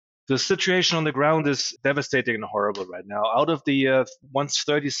The situation on the ground is devastating and horrible right now. Out of the once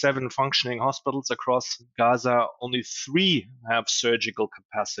 37 functioning hospitals across Gaza, only 3 have surgical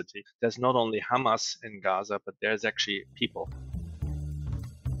capacity. There's not only Hamas in Gaza, but there's actually people.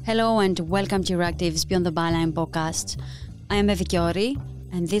 Hello and welcome to Euractiv's Beyond the Byline podcast. I am Evi Kiori,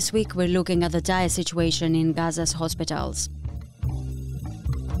 and this week we're looking at the dire situation in Gaza's hospitals.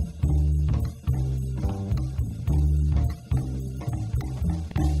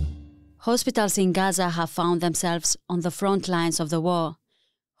 Hospitals in Gaza have found themselves on the front lines of the war.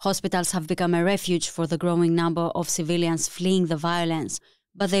 Hospitals have become a refuge for the growing number of civilians fleeing the violence,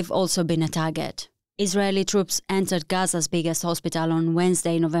 but they've also been a target. Israeli troops entered Gaza's biggest hospital on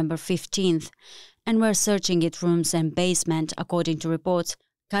Wednesday, November 15th, and were searching its rooms and basement, according to reports,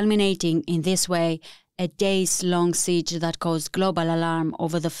 culminating in this way a days-long siege that caused global alarm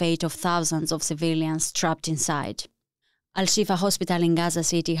over the fate of thousands of civilians trapped inside. Al-Shifa hospital in Gaza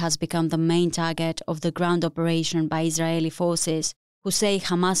City has become the main target of the ground operation by Israeli forces, who say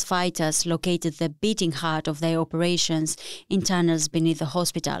Hamas fighters located the beating heart of their operations in tunnels beneath the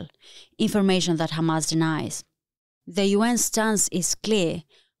hospital, information that Hamas denies. The UN stance is clear.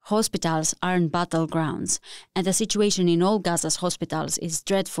 Hospitals aren't battlegrounds, and the situation in all Gaza's hospitals is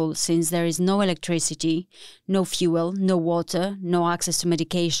dreadful since there is no electricity, no fuel, no water, no access to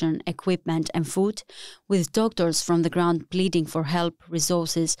medication, equipment and food, with doctors from the ground pleading for help,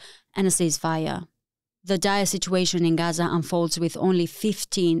 resources and a ceasefire. The dire situation in Gaza unfolds with only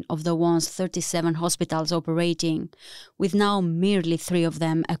 15 of the once 37 hospitals operating, with now merely 3 of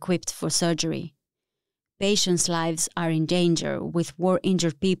them equipped for surgery. Patients' lives are in danger, with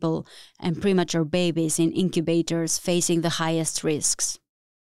war-injured people and premature babies in incubators facing the highest risks.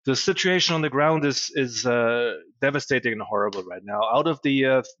 The situation on the ground is devastating and horrible right now. Out of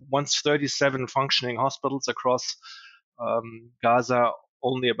the once 37 functioning hospitals across Gaza,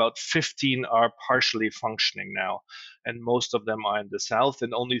 only about 15 are partially functioning now, and most of them are in the south,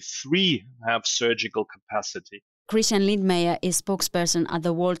 and only 3 have surgical capacity. Christian Lindmeier is spokesperson at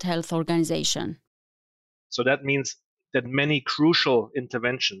the World Health Organization. So that means that many crucial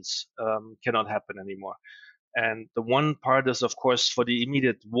interventions cannot happen anymore. And the one part is, of course, for the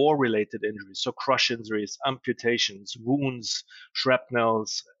immediate war-related injuries, so crush injuries, amputations, wounds,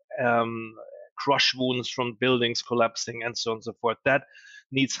 shrapnels, crush wounds from buildings collapsing, and so on and so forth. That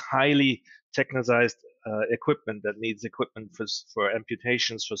needs highly technicized equipment, that needs equipment for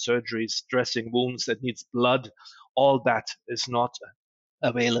amputations, for surgeries, dressing wounds, that needs blood. All that is not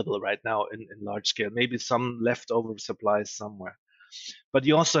available right now in large scale, maybe some leftover supplies somewhere. But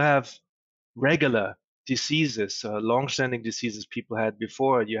you also have regular diseases, long-standing diseases people had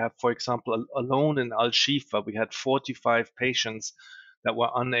before. You have, for example, alone in Al-Shifa, we had 45 patients that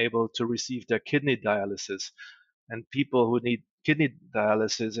were unable to receive their kidney dialysis, and people who need kidney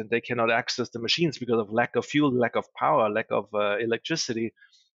dialysis and they cannot access the machines because of lack of fuel, lack of power, lack of electricity,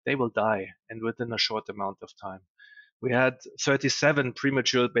 they will die, and within a short amount of time. We had 37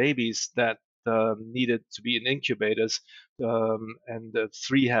 premature babies that needed to be in incubators, and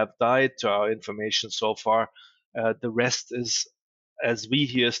 3 have died to our information so far. The rest is, as we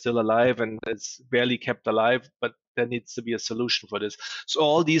hear, still alive, and it's barely kept alive, but there needs to be a solution for this. So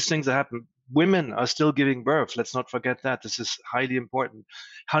all these things that happen. Women are still giving birth. Let's not forget that. This is highly important.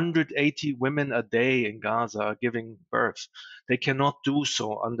 180 women a day in Gaza are giving birth. They cannot do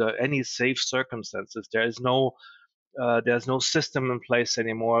so under any safe circumstances. There's no system in place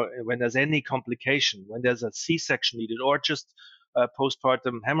anymore. When there's any complication, when there's a C-section needed, or just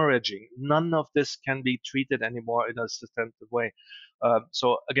postpartum hemorrhaging, none of this can be treated anymore in a substantive way.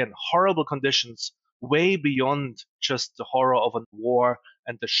 So again, horrible conditions, way beyond just the horror of a war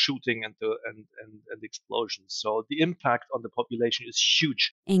and the shooting and the explosions. So the impact on the population is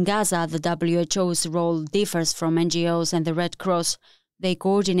huge. In Gaza, the WHO's role differs from NGOs and the Red Cross. They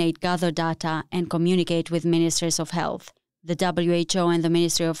coordinate, gather data, and communicate with ministries of health. The WHO and the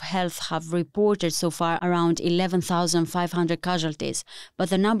Ministry of Health have reported so far around 11,500 casualties,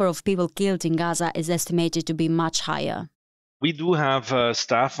 but the number of people killed in Gaza is estimated to be much higher. We do have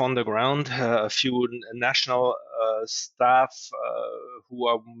staff on the ground, a few national staff who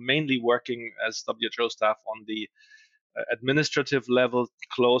are mainly working as WHO staff on the administrative level,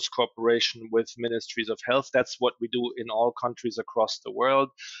 close cooperation with ministries of health. That's what we do in all countries across the world.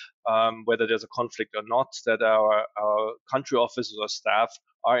 whether there's a conflict or not, that our country officers or staff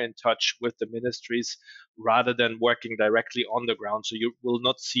are in touch with the ministries rather than working directly on the ground. So you will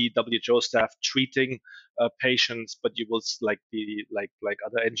not see WHO staff treating patients, but you will like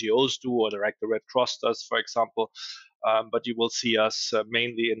other NGOs do, or like the Red Cross does, for example. But you will see us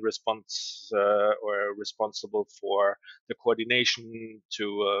mainly in response or responsible for the coordination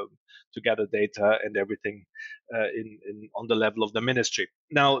to gather data and everything on the level of the ministry.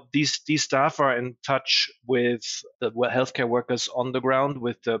 Now, these staff are in touch with the healthcare workers on the ground,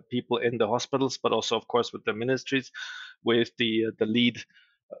 with the people in the hospitals, but also, of course, with the ministries, with the lead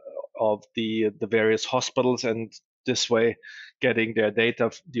of the various hospitals, and this way getting their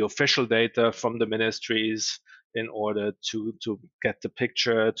data, the official data from the ministries, in order to get the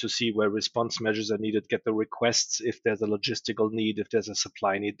picture, to see where response measures are needed, get the requests if there's a logistical need, if there's a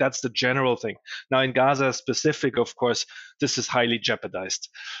supply need. That's the general thing. Now, in Gaza specific, of course, this is highly jeopardized.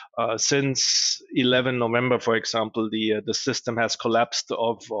 Since 11 November, for example, the system has collapsed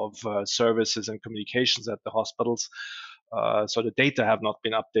of services and communications at the hospitals. So the data have not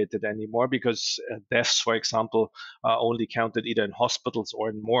been updated anymore, because deaths, for example, are only counted either in hospitals or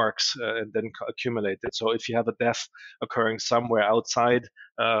in morgues and then accumulated. So if you have a death occurring somewhere outside,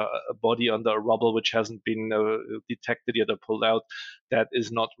 a body under a rubble which hasn't been detected yet or pulled out, that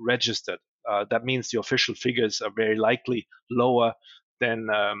is not registered. That means the official figures are very likely lower than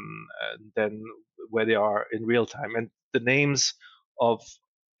where they are in real time. And the names of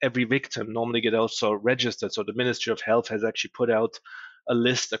every victim normally get also registered. So the Ministry of Health has actually put out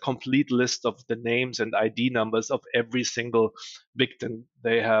a complete list of the names and ID numbers of every single victim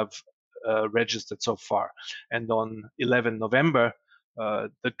they have registered so far. And on 11 November,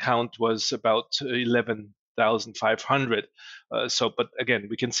 the count was about 11,500. But again,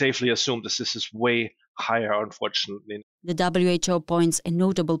 we can safely assume this is way higher, unfortunately. The WHO points a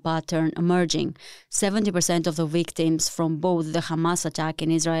notable pattern emerging. 70% of the victims from both the Hamas attack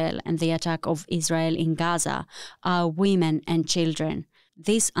in Israel and the attack of Israel in Gaza are women and children.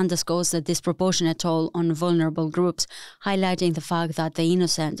 This underscores the disproportionate toll on vulnerable groups, highlighting the fact that the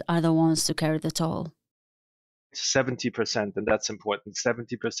innocent are the ones to carry the toll. 70%, and that's important.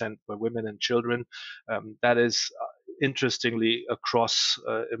 70% were women and children. That is, interestingly, across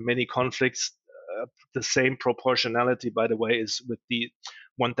many conflicts. The same proportionality, by the way, is with the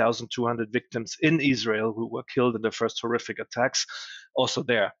 1,200 victims in Israel who were killed in the first horrific attacks. Also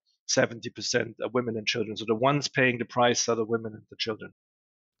there, 70% are women and children. So the ones paying the price are the women and the children.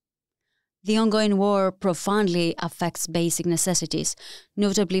 The ongoing war profoundly affects basic necessities,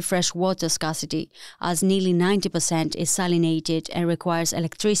 notably fresh water scarcity, as nearly 90% is salinated and requires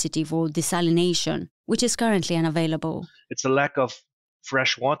electricity for desalination, which is currently unavailable. It's a lack of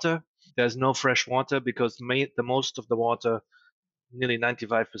fresh water. There's no fresh water because the most of the water, nearly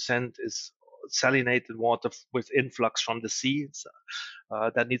 95%, is salinated water with influx from the sea.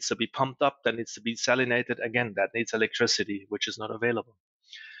 That needs to be pumped up, that needs to be salinated. Again, that needs electricity, which is not available.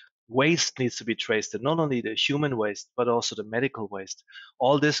 Waste needs to be traced, and not only the human waste, but also the medical waste.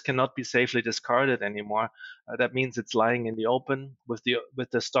 All this cannot be safely discarded anymore. That means it's lying in the open with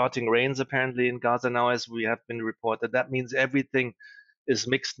the starting rains apparently in Gaza now, as we have been reported. That means everything is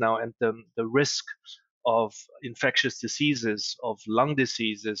mixed now, and the risk of infectious diseases, of lung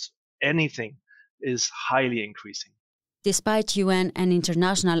diseases, anything is highly increasing. Despite UN and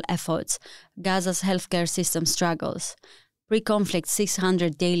international efforts, Gaza's healthcare system struggles. Pre-conflict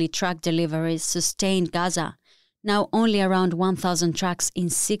 600 daily truck deliveries sustained Gaza. Now only around 1,000 trucks in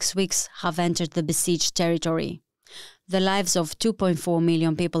 6 weeks have entered the besieged territory. The lives of 2.4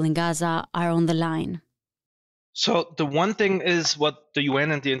 million people in Gaza are on the line. So the one thing is what the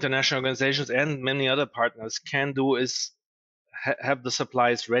UN and the international organizations and many other partners can do is have the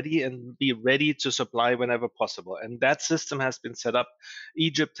supplies ready and be ready to supply whenever possible. And that system has been set up.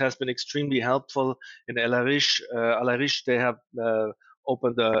 Egypt has been extremely helpful. In Al-Arish, they have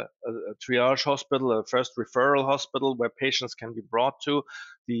opened a triage hospital, a first referral hospital where patients can be brought to.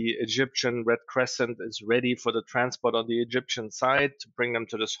 The Egyptian Red Crescent is ready for the transport on the Egyptian side to bring them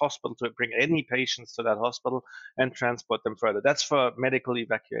to this hospital, to bring any patients to that hospital and transport them further. That's for medical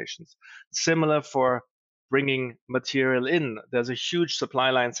evacuations. Similar for bringing material in. There's a huge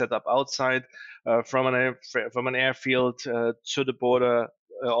supply line set up outside from an airfield to the border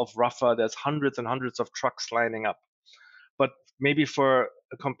of Rafah. There's hundreds and hundreds of trucks lining up. But maybe for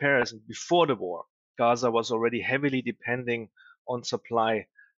a comparison, before the war, Gaza was already heavily depending on supply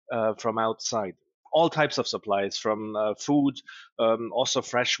from outside. All types of supplies, from food, also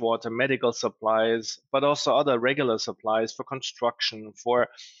fresh water, medical supplies, but also other regular supplies for construction, for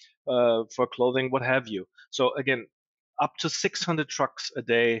clothing, what have you. So again, up to 600 trucks a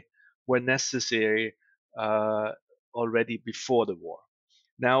day were necessary already before the war.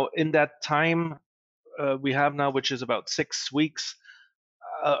 Now, in that time we have now, which is about 6 weeks,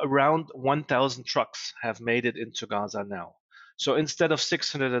 around 1,000 trucks have made it into Gaza now. So instead of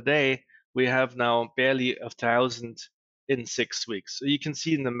 600 a day, we have now barely 1,000 in 6 weeks. So you can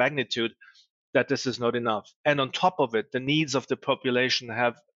see in the magnitude that this is not enough. And on top of it, the needs of the population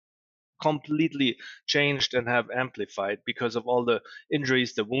have completely changed and have amplified because of all the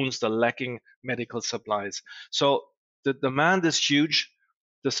injuries, the wounds, the lacking medical supplies. So the demand is huge.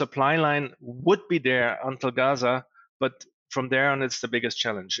 The supply line would be there until Gaza, but from there on, it's the biggest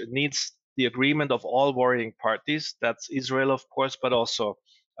challenge. It needs the agreement of all warring parties. That's Israel, of course, but also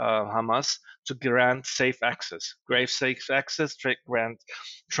Hamas, to grant safe access, grant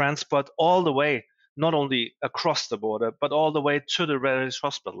transport all the way, not only across the border, but all the way to the various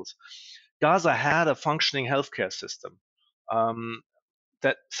hospitals. Gaza had a functioning healthcare system.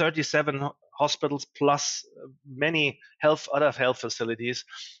 That 37 hospitals plus many other health facilities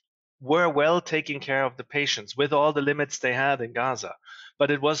were well taking care of the patients with all the limits they had in Gaza,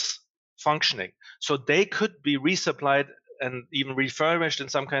 but it was functioning. So they could be resupplied and even refurbished in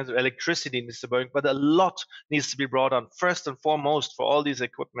some kinds of electricity needs to be, but a lot needs to be brought on. First and foremost, for all these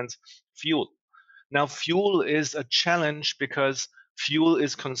equipments, fuel. Now, fuel is a challenge because fuel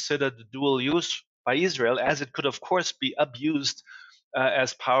is considered dual use by Israel, as it could, of course, be abused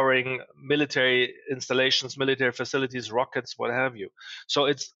as powering military installations, military facilities, rockets, what have you. So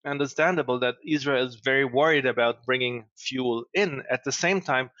it's understandable that Israel is very worried about bringing fuel in. At the same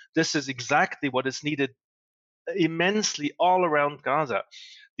time, this is exactly what is needed immensely all around Gaza.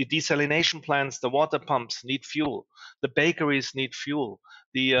 The desalination plants, the water pumps need fuel. The bakeries need fuel.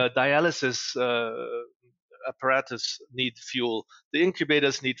 The dialysis apparatus need fuel. The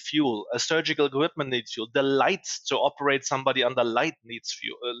incubators need fuel. A surgical equipment needs fuel. The lights to operate somebody under light needs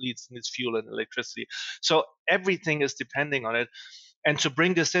fuel. Needs fuel and electricity. So everything is depending on it. And to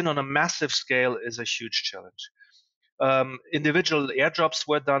bring this in on a massive scale is a huge challenge. Individual airdrops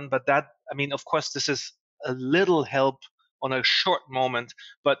were done, but that, I mean, of course, this is a little help on a short moment,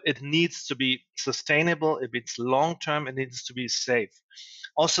 but it needs to be sustainable. If it's long term, it needs to be safe.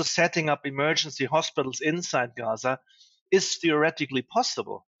 Also, setting up emergency hospitals inside Gaza is theoretically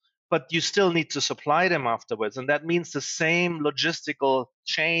possible, but you still need to supply them afterwards. And that means the same logistical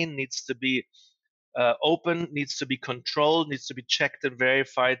chain needs to be open, needs to be controlled, needs to be checked and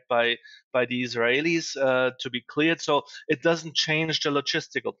verified by the Israelis to be cleared. So it doesn't change the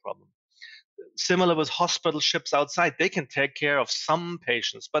logistical problem. Similar with hospital ships outside, they can take care of some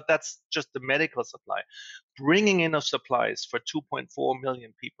patients, but that's just the medical supply. Bringing in of supplies for 2.4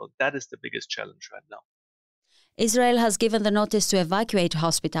 million people, that is the biggest challenge right now. Israel has given the notice to evacuate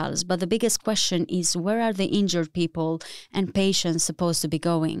hospitals, but the biggest question is where are the injured people and patients supposed to be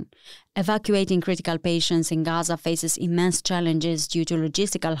going? Evacuating critical patients in Gaza faces immense challenges due to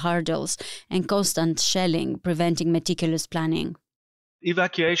logistical hurdles and constant shelling, preventing meticulous planning.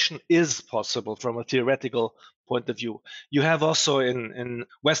 Evacuation is possible from a theoretical point of view. You have also in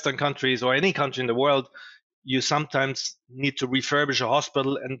Western countries or any country in the world, you sometimes need to refurbish a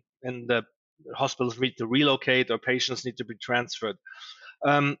hospital and the hospitals need to relocate or patients need to be transferred.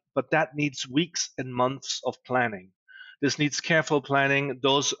 But that needs weeks and months of planning. This needs careful planning.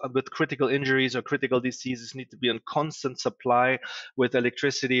 Those with critical injuries or critical diseases need to be on constant supply with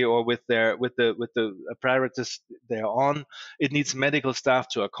electricity or with the apparatus they're on. It needs medical staff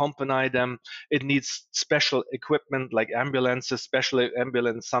to accompany them. It needs special equipment like ambulances, special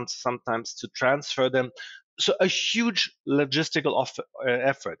ambulance sometimes to transfer them. So a huge logistical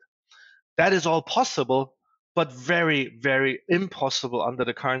effort. That is all possible, but very, very impossible under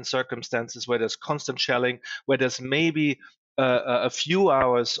the current circumstances where there's constant shelling, where there's maybe a few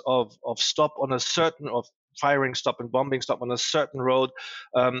hours of stop on a certain, of firing stop and bombing stop on a certain road,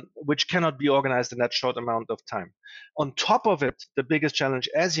 which cannot be organized in that short amount of time. On top of it, the biggest challenge,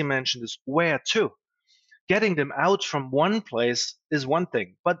 as you mentioned, is where to. Getting them out from one place is one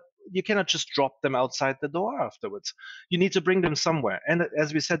thing, but you cannot just drop them outside the door afterwards. You need to bring them somewhere. And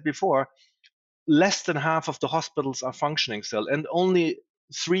as we said before, less than half of the hospitals are functioning still, and only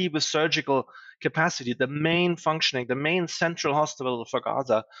 3 with surgical capacity. The main central hospital for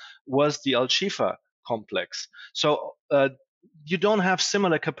Gaza was the Al-Shifa complex. So you don't have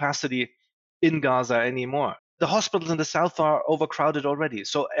similar capacity in Gaza anymore. The hospitals in the south are overcrowded already.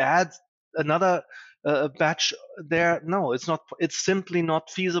 So add another batch there. No, it's not. It's simply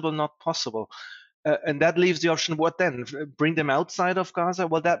not feasible, not possible. And that leaves the option, what then? Bring them outside of Gaza?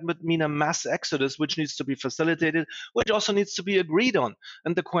 Well, that would mean a mass exodus, which needs to be facilitated, which also needs to be agreed on.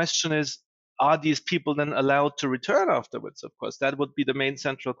 And the question is, are these people then allowed to return afterwards? Of course, that would be the main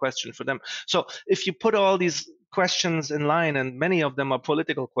central question for them. So if you put all these questions in line, and many of them are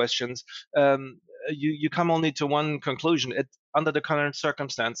political questions, you come only to one conclusion. Under the current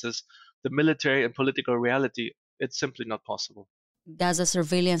circumstances, the military and political reality, it's simply not possible. Gaza's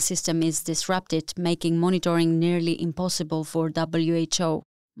surveillance system is disrupted, making monitoring nearly impossible for WHO.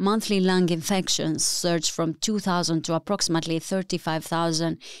 Monthly lung infections surged from 2,000 to approximately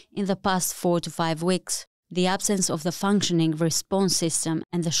 35,000 in the past 4 to 5 weeks. The absence of the functioning response system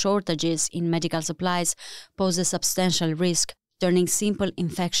and the shortages in medical supplies pose a substantial risk, turning simple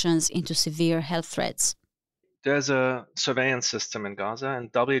infections into severe health threats. There's a surveillance system in Gaza, and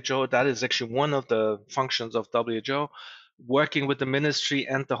WHO, that is actually one of the functions of WHO, working with the ministry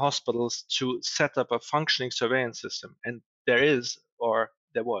and the hospitals to set up a functioning surveillance system. And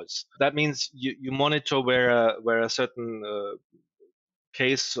there was. That means you monitor where a certain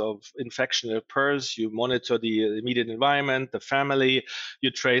case of infection occurs, you monitor the immediate environment, the family,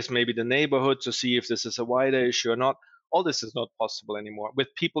 you trace maybe the neighborhood to see if this is a wider issue or not. All this is not possible anymore.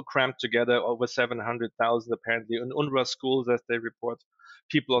 With people cramped together, over 700,000 apparently in UNRWA schools, as they report,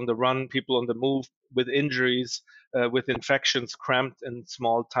 people on the run, people on the move, with injuries, with infections cramped in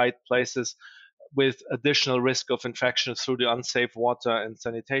small, tight places, with additional risk of infection through the unsafe water and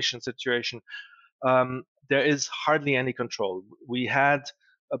sanitation situation. There is hardly any control. We had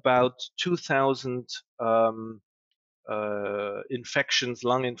about 2,000 infections,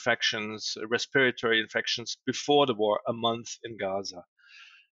 lung infections, respiratory infections before the war, a month in Gaza.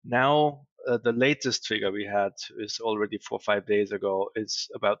 Now, the latest figure we had is already 4 or 5 days ago. It's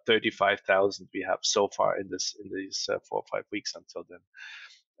about 35,000 we have so far in these 4 or 5 weeks until then.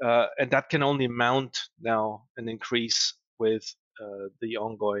 And that can only mount now and increase with the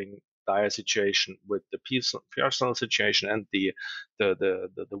ongoing dire situation, with the personal situation and the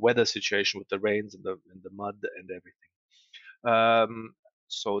weather situation with the rains and the mud and everything.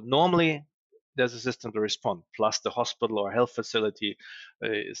 So normally there's a system to respond. Plus the hospital or health facility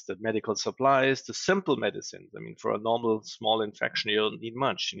is the medical supplies, the simple medicines. I mean, for a normal small infection, you don't need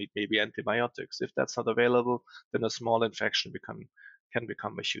much. You need maybe antibiotics. If that's not available, then a small infection can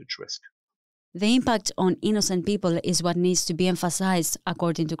become a huge risk. The impact on innocent people is what needs to be emphasized,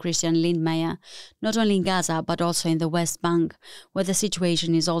 according to Christian Lindmeier, not only in Gaza but also in the West Bank, where the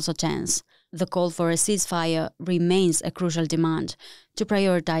situation is also tense. The call for a ceasefire remains a crucial demand to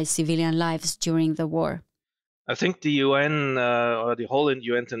prioritize civilian lives during the war. I think the UN or the whole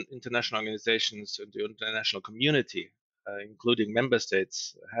UN international organizations and the international community, including member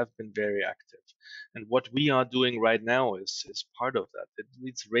states, have been very active. And what we are doing right now is part of that.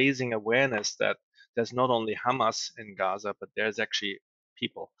 It's raising awareness that there's not only Hamas in Gaza, but there's actually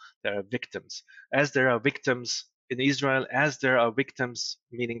people. There are victims. As there are victims in Israel, as there are victims,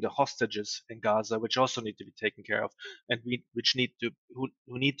 meaning the hostages in Gaza, which also need to be taken care of, and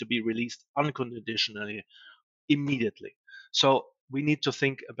who need to be released unconditionally, immediately. So we need to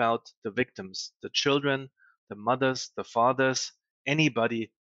think about the victims, the children, the mothers, the fathers,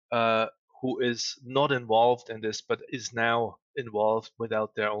 anybody who is not involved in this, but is now involved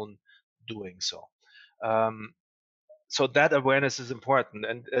without their own doing so. So that awareness is important.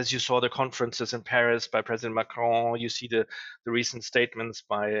 And as you saw the conferences in Paris by President Macron, you see the recent statements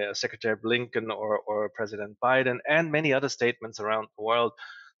by Secretary Blinken or President Biden, and many other statements around the world,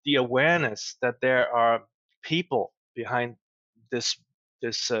 the awareness that there are people behind this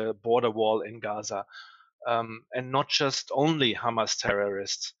border wall in Gaza, and not just only Hamas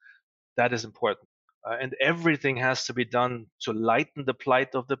terrorists. That is important. And everything has to be done to lighten the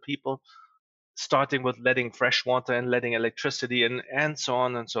plight of the people, starting with letting fresh water and letting electricity in, and so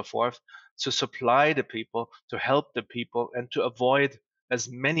on and so forth, to supply the people, to help the people, and to avoid as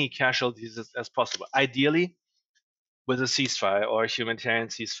many casualties as possible. Ideally, with a ceasefire or a humanitarian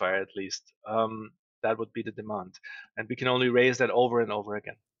ceasefire at least. That would be the demand. And we can only raise that over and over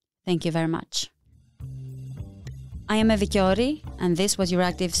again. Thank you very much. I am Evi Chiori, and this was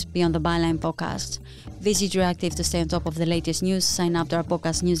Euractiv's Beyond the Byline podcast. Visit Euractiv to stay on top of the latest news, sign up to our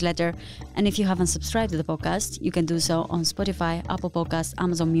podcast newsletter, and if you haven't subscribed to the podcast, you can do so on Spotify, Apple Podcasts,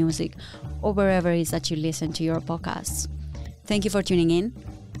 Amazon Music, or wherever it is that you listen to your podcasts. Thank you for tuning in,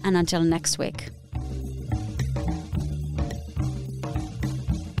 and until next week.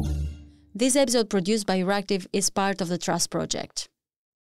 This episode produced by Euractiv is part of the Trust Project.